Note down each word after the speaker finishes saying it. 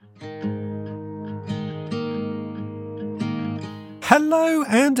Hello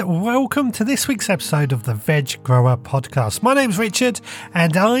and welcome to this week's episode of the Veg Grower Podcast. My name's Richard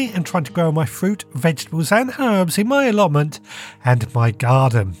and I am trying to grow my fruit, vegetables and herbs in my allotment and my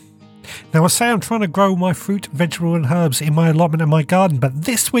garden. Now I say I'm trying to grow my fruit, vegetable and herbs in my allotment and my garden, but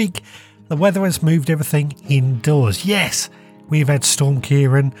this week the weather has moved everything indoors. Yes, we've had Storm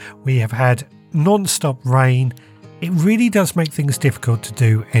Ciarán, we have had non-stop rain. It really does make things difficult to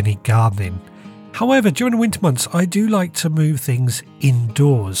do any gardening. However, during the winter months, I do like to move things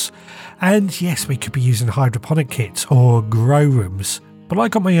indoors. And yes, we could be using hydroponic kits or grow rooms, but I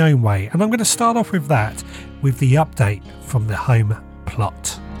got my own way, and I'm going to start off with that, with the update from the home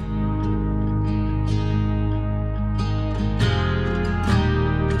plot.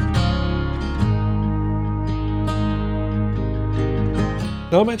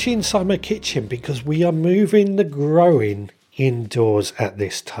 Now I'm actually inside my kitchen because we are moving the growing indoors at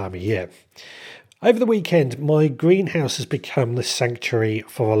this time of year. Over the weekend, my greenhouse has become the sanctuary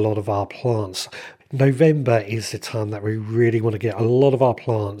for a lot of our plants. November is the time that we really want to get a lot of our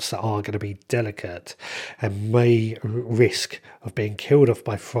plants that are going to be delicate and may risk of being killed off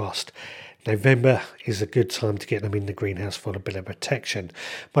by frost. November is a good time to get them in the greenhouse for a bit of protection.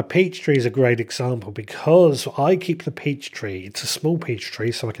 My peach tree is a great example because I keep the peach tree. It's a small peach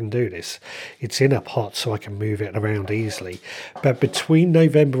tree, so I can do this. It's in a pot, so I can move it around easily. But between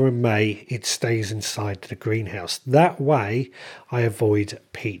November and May, it stays inside the greenhouse. That way, I avoid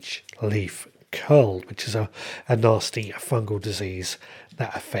peach leaf curl, which is a nasty fungal disease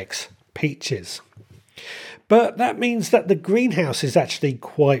that affects peaches. But that means that the greenhouse is actually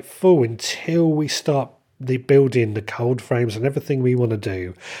quite full until we start building the cold frames and everything we want to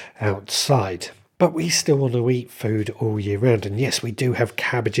do outside. But we still want to eat food all year round. And yes, we do have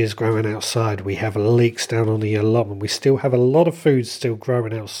cabbages growing outside. We have leeks down on the allotment. We still have a lot of food still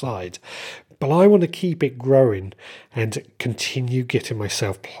growing outside. But I want to keep it growing and continue getting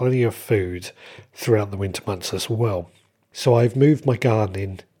myself plenty of food throughout the winter months as well. So I've moved my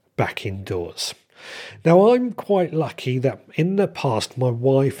gardening back indoors. Now, I'm quite lucky that in the past my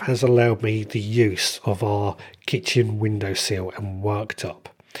wife has allowed me the use of our kitchen windowsill and worktop.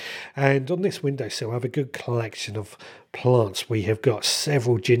 And on this windowsill I have a good collection of plants. We have got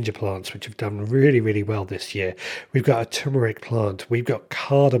several ginger plants which have done really, really well this year. We've got a turmeric plant, we've got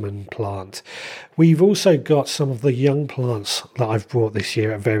cardamom plant. We've also got some of the young plants that I've brought this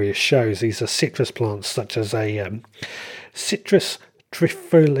year at various shows. These are citrus plants such as a Citrus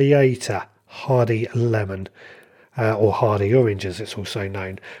trifoliata hardy lemon, or hardy orange as it's also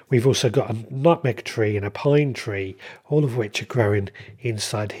known. We've also got a nutmeg tree and a pine tree, all of which are growing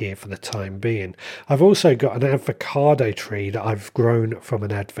inside here for the time being. I've also got an avocado tree that I've grown from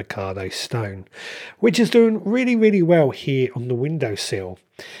an avocado stone, which is doing really, really well here on the windowsill.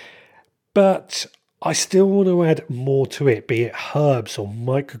 But I still want to add more to it, be it herbs or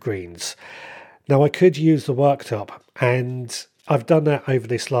microgreens. Now I could use the worktop, and I've done that over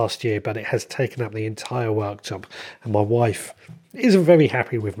this last year, but it has taken up the entire worktop, and my wife isn't very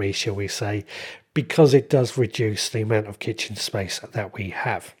happy with me, shall we say, because it does reduce the amount of kitchen space that we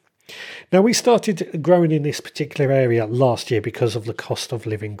have. Now, we started growing in this particular area last year because of the cost of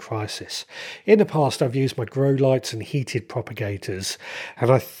living crisis. In the past, I've used my grow lights and heated propagators, and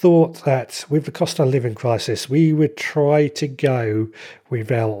I thought that with the cost of living crisis, we would try to go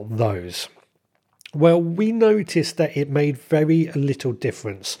without those. Well, we noticed that it made very little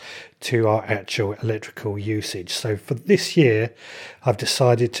difference to our actual electrical usage. So for this year, I've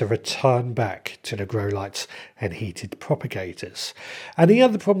decided to return back to the grow lights and heated propagators. And the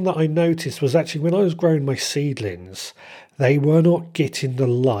other problem that I noticed was actually when I was growing my seedlings, they were not getting the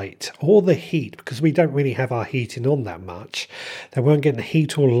light or the heat because we don't really have our heating on that much. They weren't getting the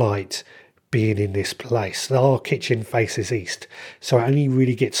heat or light being in this place. Our kitchen faces east, so it only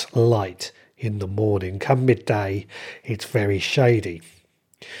really gets light in the morning. Come midday, it's very shady.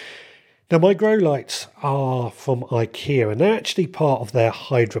 Now, my grow lights are from IKEA, and they're actually part of their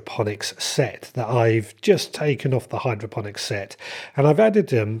hydroponics set that I've just taken off the hydroponics set, and I've added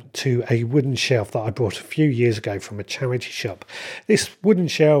them to a wooden shelf that I bought a few years ago from a charity shop. This wooden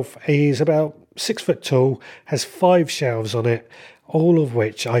shelf is about 6 foot tall, has 5 shelves on it, all of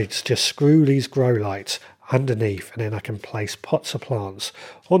which I just screw these grow lights underneath, and then I can place pots of plants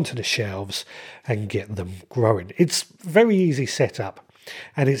onto the shelves and get them growing. It's very easy setup,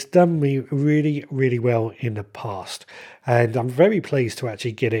 and it's done me really, really well in the past, and I'm very pleased to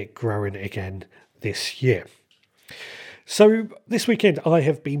actually get it growing again this year. So this weekend I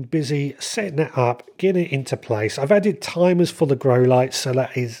have been busy setting it up, getting it into place. I've added timers for the grow lights, so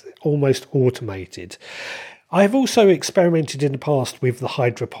that is almost automated. I have also experimented in the past with the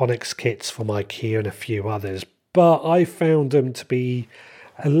hydroponics kits from IKEA and a few others, but I found them to be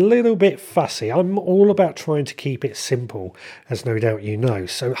a little bit fussy. I'm all about trying to keep it simple, as no doubt you know.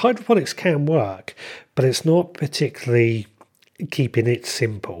 So hydroponics can work, but it's not particularly keeping it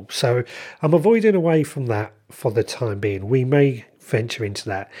simple. So I'm avoiding away from that for the time being. We may venture into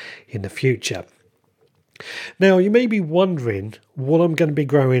that in the future. Now, you may be wondering what I'm going to be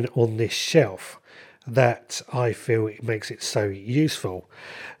growing on this shelf that I feel it makes it so useful.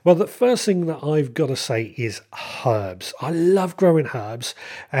 Well, the first thing that I've got to say is herbs. I love growing herbs,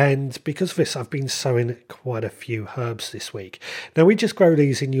 and because of this, I've been sowing quite a few herbs this week. Now, we just grow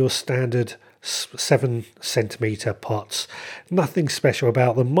these in your standard 7 centimetre pots. Nothing special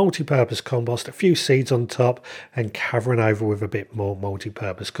about them. Multi-purpose compost, a few seeds on top, and covering over with a bit more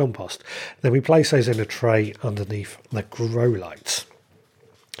multi-purpose compost. Then we place those in a tray underneath the grow lights.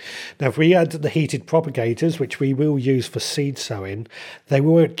 Now, if we add the heated propagators, which we will use for seed sowing, they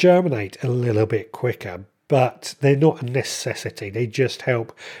will germinate a little bit quicker, but they're not a necessity. They just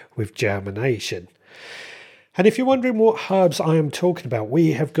help with germination. And if you're wondering what herbs I am talking about,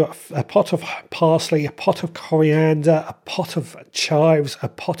 we have got a pot of parsley, a pot of coriander, a pot of chives, a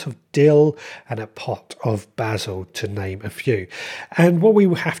pot of dill, and a pot of basil, to name a few. And what we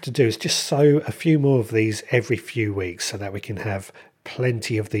will have to do is just sow a few more of these every few weeks so that we can have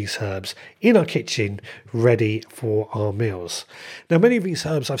plenty of these herbs in our kitchen ready for our meals. Now, many of these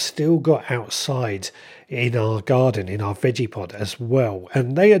herbs I've still got outside in our garden, in our veggie pod as well,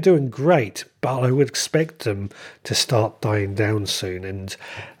 and they are doing great, but I would expect them to start dying down soon, and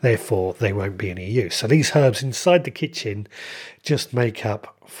therefore they won't be any use. So these herbs inside the kitchen just make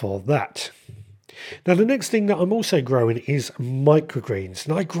up for that. Now, the next thing that I'm also growing is microgreens,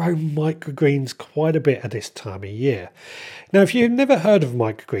 and I grow microgreens quite a bit at this time of year. Now, if you've never heard of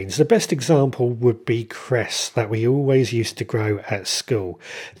microgreens, the best example would be cress that we always used to grow at school.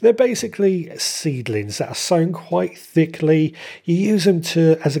 They're basically seedlings that are sown quite thickly. You use them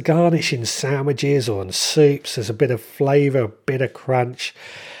as a garnish in sandwiches or in soups. There's a bit of flavour, a bit of crunch.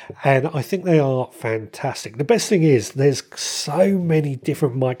 And I think they are fantastic. The best thing is there's so many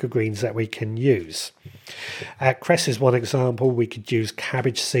different microgreens that we can use. Cress is one example. We could use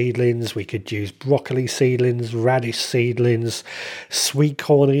cabbage seedlings, we could use broccoli seedlings, radish seedlings, sweet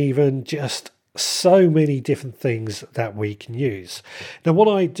corn even, just so many different things that we can use. Now, what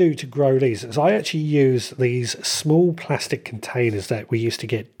I do to grow these is I actually use these small plastic containers that we used to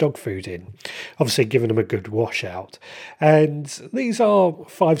get dog food in, obviously giving them a good washout. And these are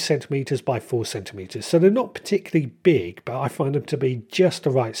 5 centimetres by 4 centimetres, so they're not particularly big, but I find them to be just the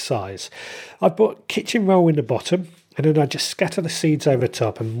right size. I put kitchen roll in the bottom, and then I just scatter the seeds over the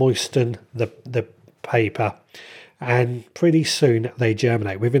top and moisten the paper. And pretty soon they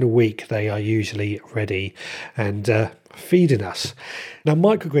germinate. Within a week they are usually ready and feeding us. Now,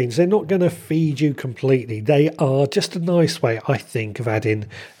 microgreens, they're not going to feed you completely. They are just a nice way, I think, of adding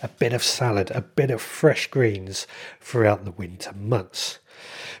a bit of salad, a bit of fresh greens throughout the winter months.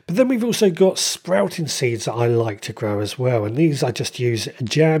 But then we've also got sprouting seeds that I like to grow as well, and these I just use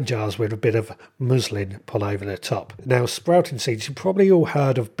jam jars with a bit of muslin put over the top. Now, sprouting seeds, you've probably all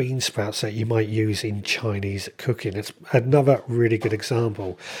heard of bean sprouts that you might use in Chinese cooking. It's another really good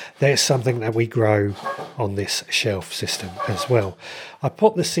example. There's something that we grow on this shelf system as well. I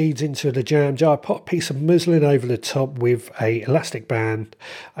put the seeds into the jam jar, I put a piece of muslin over the top with a elastic band.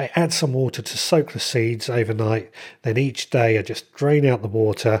 I add some water to soak the seeds overnight. Then each day I just drain out the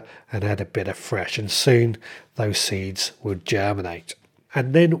water and add a bit of fresh, and soon those seeds will germinate.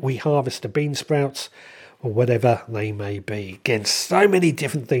 And then we harvest the bean sprouts or whatever they may be. Again, so many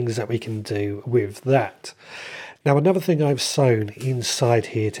different things that we can do with that. Now, another thing I've sown inside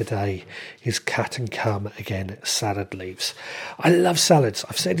here today is cut and come again salad leaves. I love salads.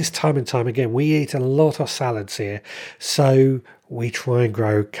 I've said this time and time again. We eat a lot of salads here, so we try and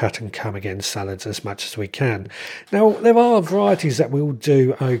grow cut and come again salads as much as we can. Now, there are varieties that will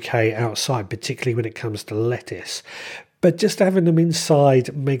do okay outside, particularly when it comes to lettuce. But just having them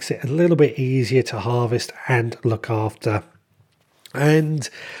inside makes it a little bit easier to harvest and look after. And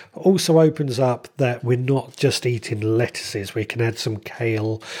also opens up that we're not just eating lettuces. We can add some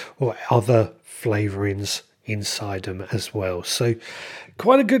kale or other flavourings inside them as well. So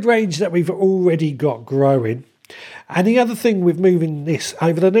quite a good range that we've already got growing. And the other thing with moving this,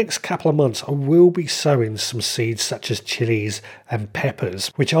 over the next couple of months, I will be sowing some seeds such as chilies and peppers,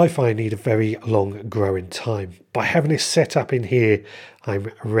 which I find need a very long growing time. By having this set up in here,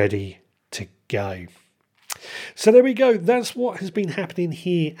 I'm ready to go. So there we go. That's what has been happening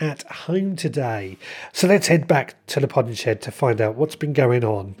here at home today. So let's head back to the Podding Shed to find out what's been going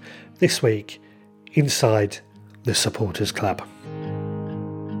on this week inside the Supporters Club.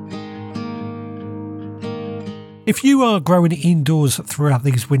 If you are growing indoors throughout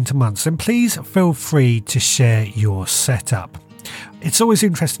these winter months, then please feel free to share your setup. It's always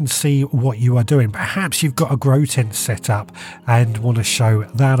interesting to see what you are doing. Perhaps you've got a grow tent set up and want to show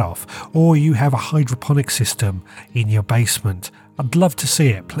that off, or you have a hydroponic system in your basement. I'd love to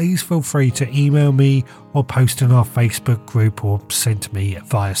see it. Please feel free to email me or post in our Facebook group or send to me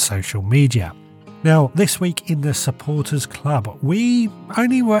via social media. Now, this week in the Supporters Club, we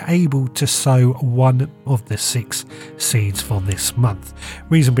only were able to sow one of the 6 seeds for this month.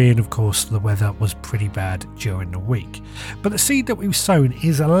 Reason being, of course, the weather was pretty bad during the week. But the seed that we've sown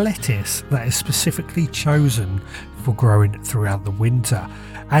is a lettuce that is specifically chosen for growing throughout the winter.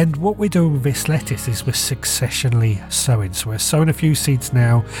 And what we're doing with this lettuce is we're successionally sowing. So we're sowing a few seeds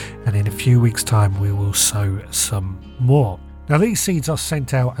now, and in a few weeks' time we will sow some more. Now, these seeds are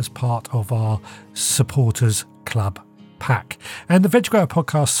sent out as part of our Supporters Club pack. And the Veg Grower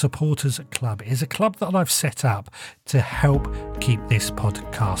Podcast Supporters Club is a club that I've set up to help keep this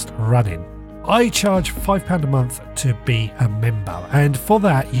podcast running. I charge £5 a month to be a member, and for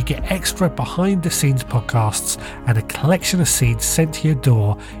that you get extra behind the scenes podcasts and a collection of seeds sent to your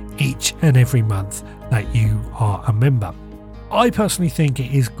door each and every month that you are a member. I personally think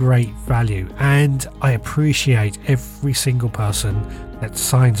it is great value, and I appreciate every single person that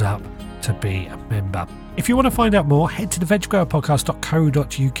signs up to be a member. If you want to find out more, head to the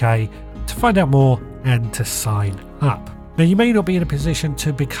veggrowerpodcast.co.uk to find out more and to sign up. Now, you may not be in a position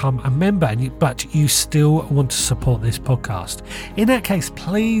to become a member, but you still want to support this podcast. In that case,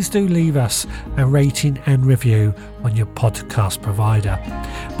 please do leave us a rating and review on your podcast provider.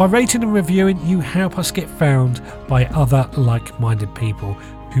 By rating and reviewing, you help us get found by other like-minded people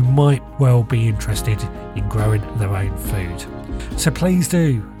who might well be interested in growing their own food. So please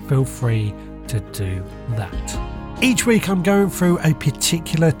do feel free to do that. Each week I'm going through a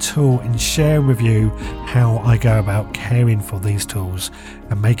particular tool and sharing with you how I go about caring for these tools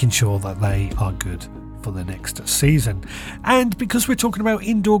and making sure that they are good for the next season. And because we're talking about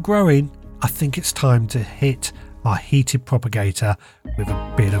indoor growing, I think it's time to hit our heated propagator with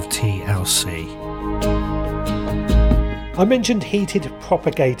a bit of TLC. I mentioned heated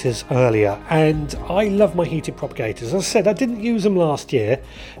propagators earlier, and I love my heated propagators. As I said, I didn't use them last year.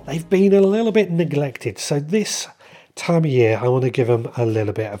 They've been a little bit neglected, so this time of year I want to give them a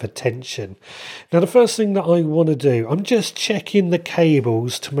little bit of attention. Now, the first thing that I want to do, I'm just checking the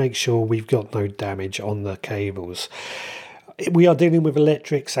cables to make sure we've got no damage on the cables. We are dealing with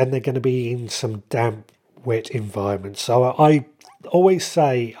electrics, and they're going to be in some damp, wet environments, so I always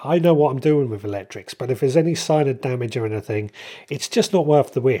say I know what I'm doing with electrics, but if there's any sign of damage or anything, it's just not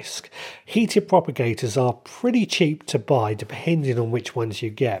worth the risk. Heated propagators are pretty cheap to buy depending on which ones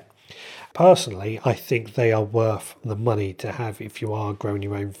you get. Personally, I think they are worth the money to have if you are growing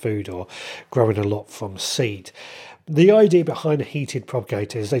your own food or growing a lot from seed. The idea behind a heated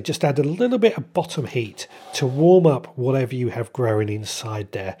propagator is they just add a little bit of bottom heat to warm up whatever you have growing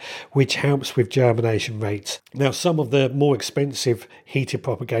inside there, which helps with germination rates. Now, some of the more expensive heated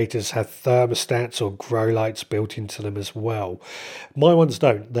propagators have thermostats or grow lights built into them as well. My ones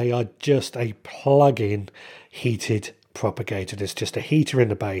don't. They are just a plug-in heated propagator. There's just a heater in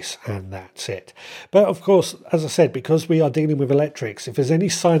the base and that's it. But of course, as I said, because we are dealing with electrics, if there's any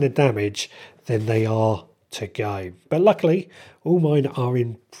sign of damage, then they are to go. But luckily, all mine are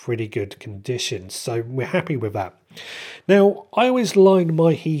in pretty good condition, so we're happy with that. Now, I always line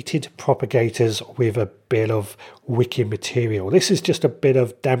my heated propagators with a bit of wicking material. This is just a bit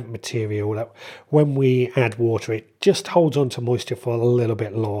of damp material that when we add water, it just holds on to moisture for a little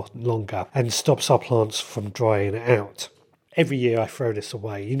bit longer and stops our plants from drying out. Every year I throw this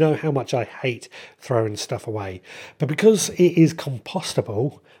away. You know how much I hate throwing stuff away. But because it is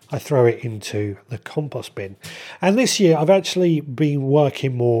compostable, I throw it into the compost bin. And this year I've actually been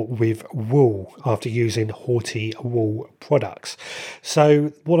working more with wool after using Horti wool products.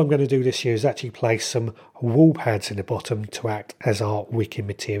 So what I'm going to do this year is actually place some wool pads in the bottom to act as our wicking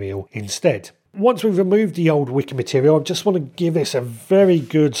material instead. Once we've removed the old wicking material, I just want to give this a very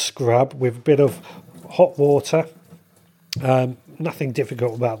good scrub with a bit of hot water. Nothing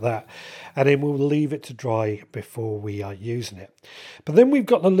difficult about that, and then we'll leave it to dry before we are using it. But then we've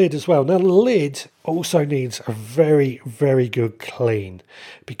got the lid as well. Now the lid also needs a very, very good clean,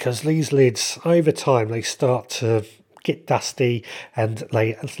 because these lids over time they start to get dusty and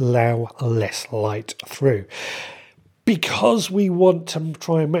they allow less light through. Because we want to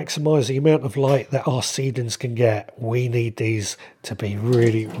try and maximise the amount of light that our seedlings can get, we need these to be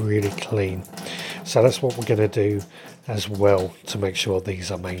really, really clean. So that's what we're going to do as well to make sure these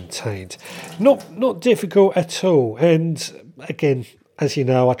are maintained. Not difficult at all. And again, As you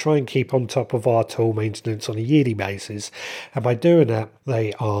know, I try and keep on top of our tool maintenance on a yearly basis, and by doing that,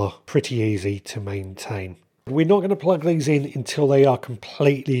 they are pretty easy to maintain. We're not going to plug these in until they are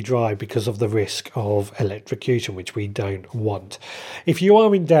completely dry because of the risk of electrocution, which we don't want. If you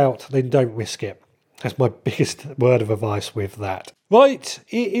are in doubt, then don't risk it. That's my biggest word of advice with that. Right,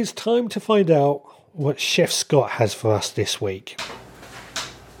 it is time to find out what Chef Scott has for us this week.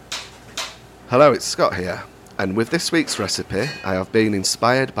 Hello, it's Scott here, and with this week's recipe I have been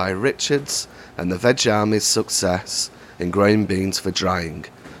inspired by Richard's and the Veg Army's success in growing beans for drying,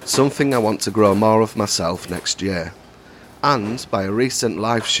 something I want to grow more of myself next year, and by a recent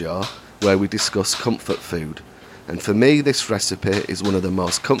live show where we discuss comfort food, and for me this recipe is one of the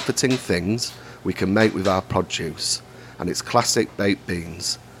most comforting things we can make with our produce, and it's classic baked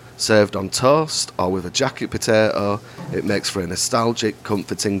beans. Served on toast or with a jacket potato, it makes for a nostalgic,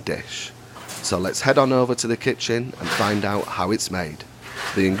 comforting dish. So let's head on over to the kitchen and find out how it's made.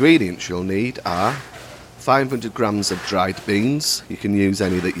 The ingredients you'll need are 500 grams of dried beans, you can use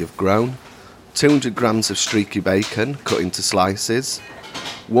any that you've grown, 200 grams of streaky bacon cut into slices,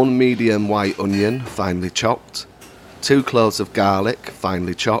 1 medium white onion finely chopped, 2 cloves of garlic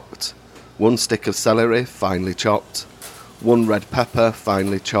finely chopped, 1 stick of celery finely chopped, 1 red pepper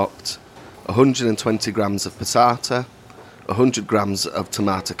finely chopped, 120 grams of passata, 100 grams of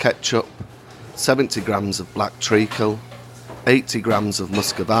tomato ketchup, 70 grams of black treacle, 80 grams of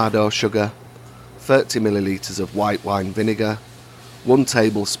muscovado sugar, 30 millilitres of white wine vinegar, 1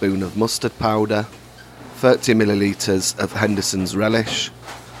 tablespoon of mustard powder, 30 millilitres of Henderson's relish,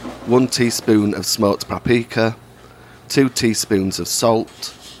 1 teaspoon of smoked paprika, 2 teaspoons of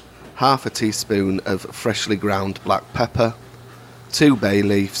salt, half a teaspoon of freshly ground black pepper, 2 bay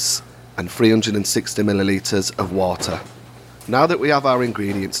leaves, and 360 millilitres of water. Now that we have our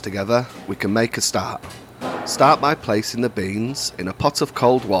ingredients together, we can make a start. Start by placing the beans in a pot of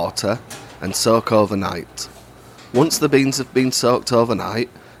cold water and soak overnight. Once the beans have been soaked overnight,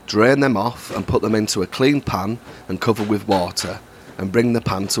 drain them off and put them into a clean pan and cover with water, and bring the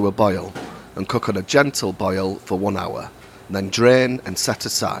pan to a boil and cook on a gentle boil for 1 hour, then drain and set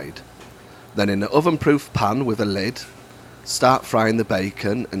aside. Then in an oven-proof pan with a lid, start frying the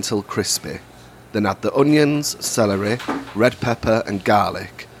bacon until crispy. Then add the onions, celery, red pepper and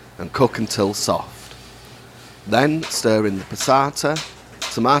garlic and cook until soft. Then stir in the passata,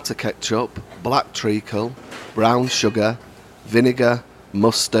 tomato ketchup, black treacle, brown sugar, vinegar,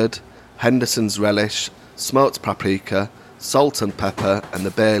 mustard, Henderson's relish, smoked paprika, salt and pepper and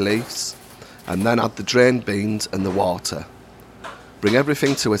the bay leaves, and then add the drained beans and the water. Bring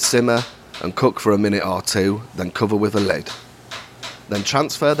everything to a simmer and cook for a minute or two, then cover with a lid. Then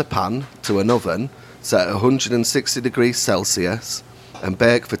transfer the pan to an oven set at 160 degrees Celsius and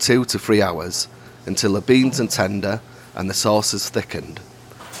bake for 2 to 3 hours until the beans are tender and the sauce is thickened,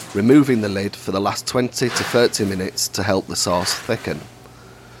 removing the lid for the last 20 to 30 minutes to help the sauce thicken.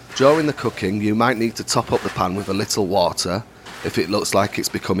 During the cooking, you might need to top up the pan with a little water if it looks like it's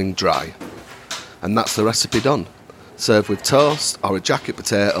becoming dry. And that's the recipe done. Serve with toast or a jacket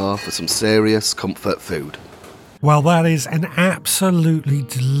potato for some serious comfort food. Well, that is an absolutely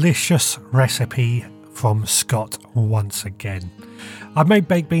delicious recipe from Scott once again. I made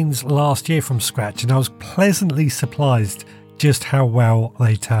baked beans last year from scratch and I was pleasantly surprised just how well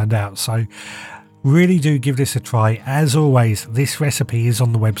they turned out. So really do give this a try. As always, this recipe is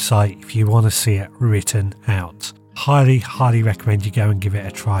on the website if you want to see it written out. Highly recommend you go and give it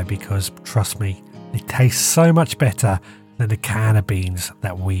a try because trust me, it tastes so much better than a can of beans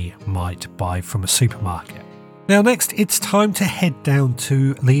that we might buy from a supermarket. Now next, it's time to head down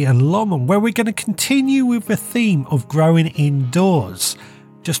to the allotment where we're going to continue with the theme of growing indoors.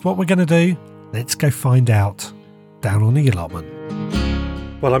 Just what we're going to do, let's go find out down on the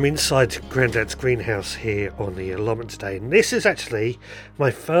allotment. Well, I'm inside Grandad's greenhouse here on the allotment today, and this is actually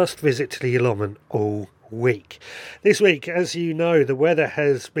my first visit to the allotment all week. This week, as you know, the weather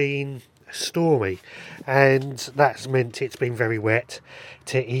has been stormy and that's meant it's been very wet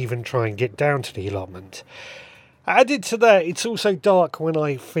to even try and get down to the allotment. Added to that, it's also dark when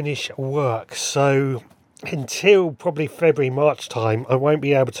I finish work, so until probably February, March time, I won't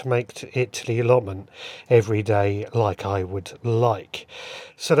be able to make it to the allotment every day like I would like.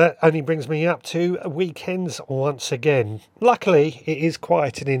 So that only brings me up to weekends once again. Luckily, it is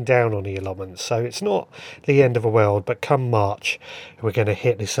quietening down on the allotment, so it's not the end of the world, but come March, we're going to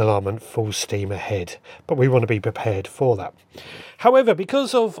hit this allotment full steam ahead. But we want to be prepared for that. However,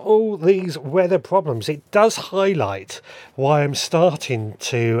 because of all these weather problems, it does highlight why I'm starting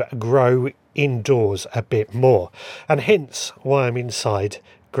to grow indoors a bit more, and hence why I'm inside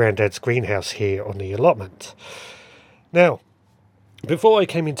Grandad's greenhouse here on the allotment. Now, Before I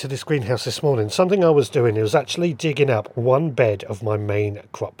came into this greenhouse this morning, something I was doing was actually digging up one bed of my main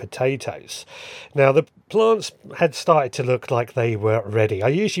crop potatoes. Now, the plants had started to look like they were ready. I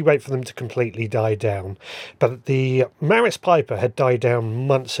usually wait for them to completely die down, but the Maris Piper had died down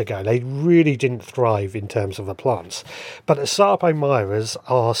months ago. They really didn't thrive in terms of the plants, but the Sarcomyras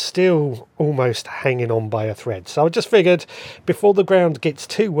are still almost hanging on by a thread. So I just figured before the ground gets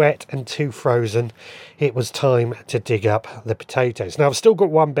too wet and too frozen, it was time to dig up the potatoes. Now, I've still got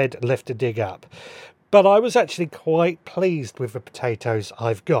one bed left to dig up, but I was actually quite pleased with the potatoes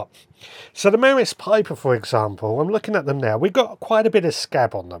I've got. So the Maris Piper, for example, I'm looking at them now. We've got quite a bit of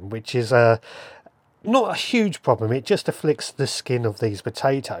scab on them, which is not a huge problem. It just afflicts the skin of these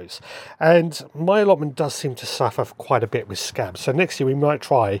potatoes. And my allotment does seem to suffer quite a bit with scab. So next year we might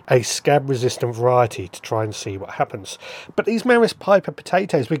try a scab-resistant variety to try and see what happens. But these Maris Piper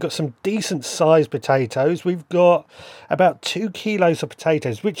potatoes, we've got some decent-sized potatoes. We've got about 2 kilos of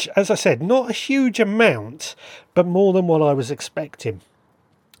potatoes, which, as I said, not a huge amount, but more than what I was expecting.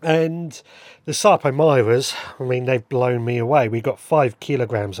 And the Sarcomyras, I mean, they've blown me away. We got 5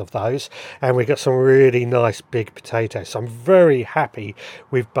 kilograms of those, and we got some really nice big potatoes. So I'm very happy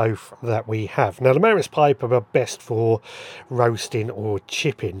with both that we have. Now, the Maris Piper are best for roasting or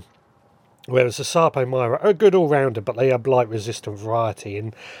chipping, whereas the Sarcomyra are a good all-rounder, but they are blight-resistant variety.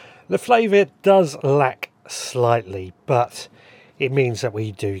 And the flavour does lack slightly, but it means that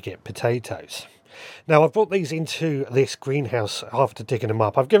we do get potatoes. Now, I've brought these into this greenhouse after digging them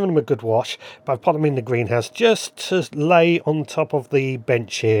up. I've given them a good wash, but I've put them in the greenhouse just to lay on top of the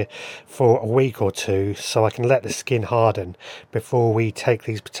bench here for a week or two so I can let the skin harden before we take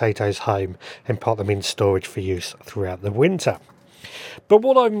these potatoes home and put them in storage for use throughout the winter. But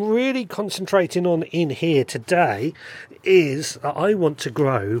what I'm really concentrating on in here today is that I want to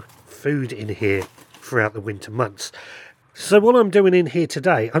grow food in here throughout the winter months. So what I'm doing in here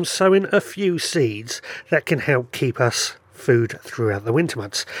today, I'm sowing a few seeds that can help keep us food throughout the winter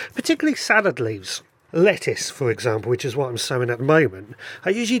months, particularly salad leaves. Lettuce, for example, which is what I'm sowing at the moment.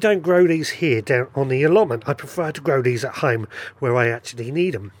 I usually don't grow these here down on the allotment. I prefer to grow these at home where I actually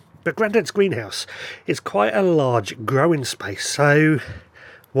need them. But Grandad's greenhouse is quite a large growing space, so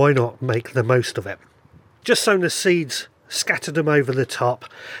why not make the most of it? Just sown the seeds, scattered them over the top,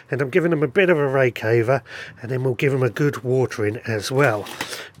 and I'm giving them a bit of a rake over, and then we'll give them a good watering as well.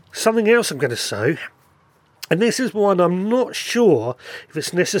 Something else I'm going to sow, and this is one I'm not sure if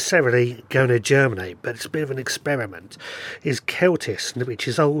it's necessarily going to germinate, but it's a bit of an experiment, is Celtis, which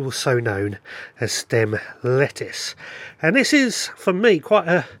is also known as stem lettuce. And this is, for me, quite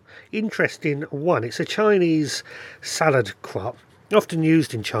an interesting one. It's a Chinese salad crop, often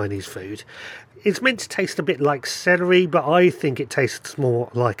used in Chinese food. It's meant to taste a bit like celery, but I think it tastes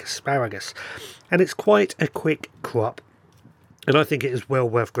more like asparagus. And it's quite a quick crop, and I think it is well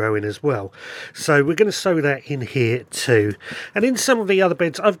worth growing as well. So we're going to sow that in here too. And in some of the other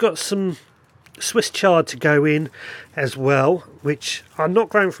beds, I've got some Swiss chard to go in as well, which are not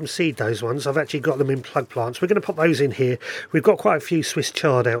grown from seed, those ones. I've actually got them in plug plants. We're going to put those in here. We've got quite a few Swiss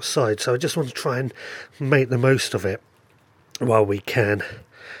chard outside, so I just want to try and make the most of it while we can.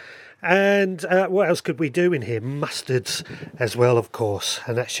 And what else could we do in here? Mustards as well, of course,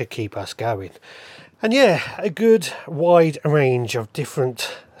 and that should keep us going. And yeah, a good wide range of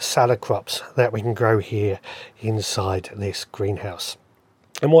different salad crops that we can grow here inside this greenhouse.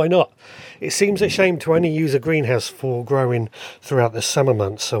 And why not? It seems a shame to only use a greenhouse for growing throughout the summer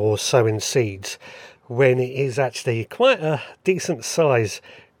months or sowing seeds, when it is actually quite a decent size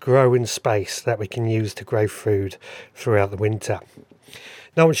growing space that we can use to grow food throughout the winter.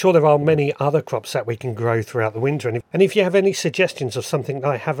 Now, I'm sure there are many other crops that we can grow throughout the winter, and if you have any suggestions of something that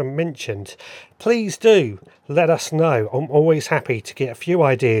I haven't mentioned, please do let us know. I'm always happy to get a few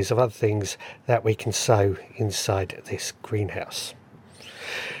ideas of other things that we can sow inside this greenhouse.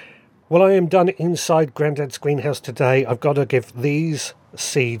 Well, I am done inside Grandad's greenhouse today. I've got to give these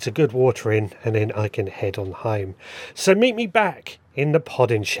seeds a good watering, and then I can head on home. So meet me back in the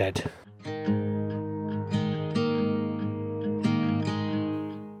podding shed.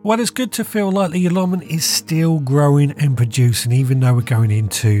 Well, it's good to feel like the allotment is still growing and producing, even though we're going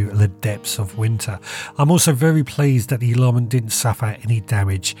into the depths of winter. I'm also very pleased that the allotment didn't suffer any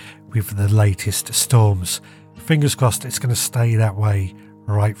damage with the latest storms. Fingers crossed it's going to stay that way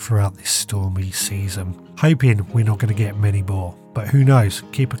right throughout this stormy season. Hoping we're not going to get many more, but who knows?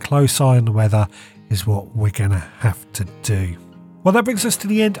 Keep a close eye on the weather is what we're going to have to do. Well, that brings us to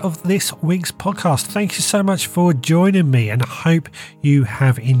the end of this week's podcast. Thank you so much for joining me, and I hope you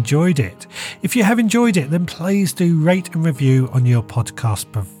have enjoyed it. If you have enjoyed it, then please do rate and review on your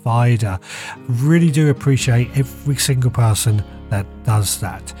podcast provider. Really do appreciate every single person that does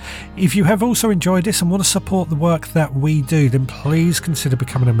that. If you have also enjoyed this and want to support the work that we do, then please consider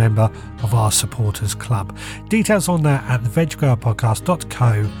becoming a member of our supporters club. Details on that at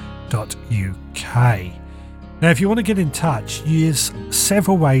theveggrowerpodcast.co.uk. Now, if you want to get in touch, there's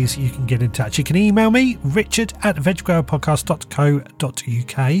several ways you can get in touch. You can email me,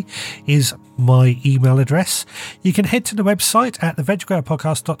 richard@veggrowerpodcast.co.uk is my email address. You can head to the website at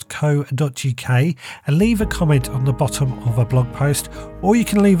theveggrowerpodcast.co.uk and leave a comment on the bottom of a blog post, or you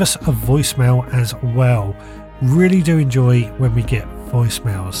can leave us a voicemail as well. Really do enjoy when we get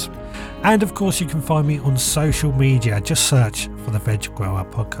voicemails. And of course, you can find me on social media. Just search for the Veg Grower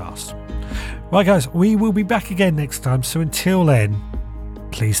Podcast. Right guys, we will be back again next time, so until then,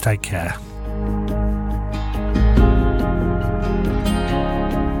 please take care.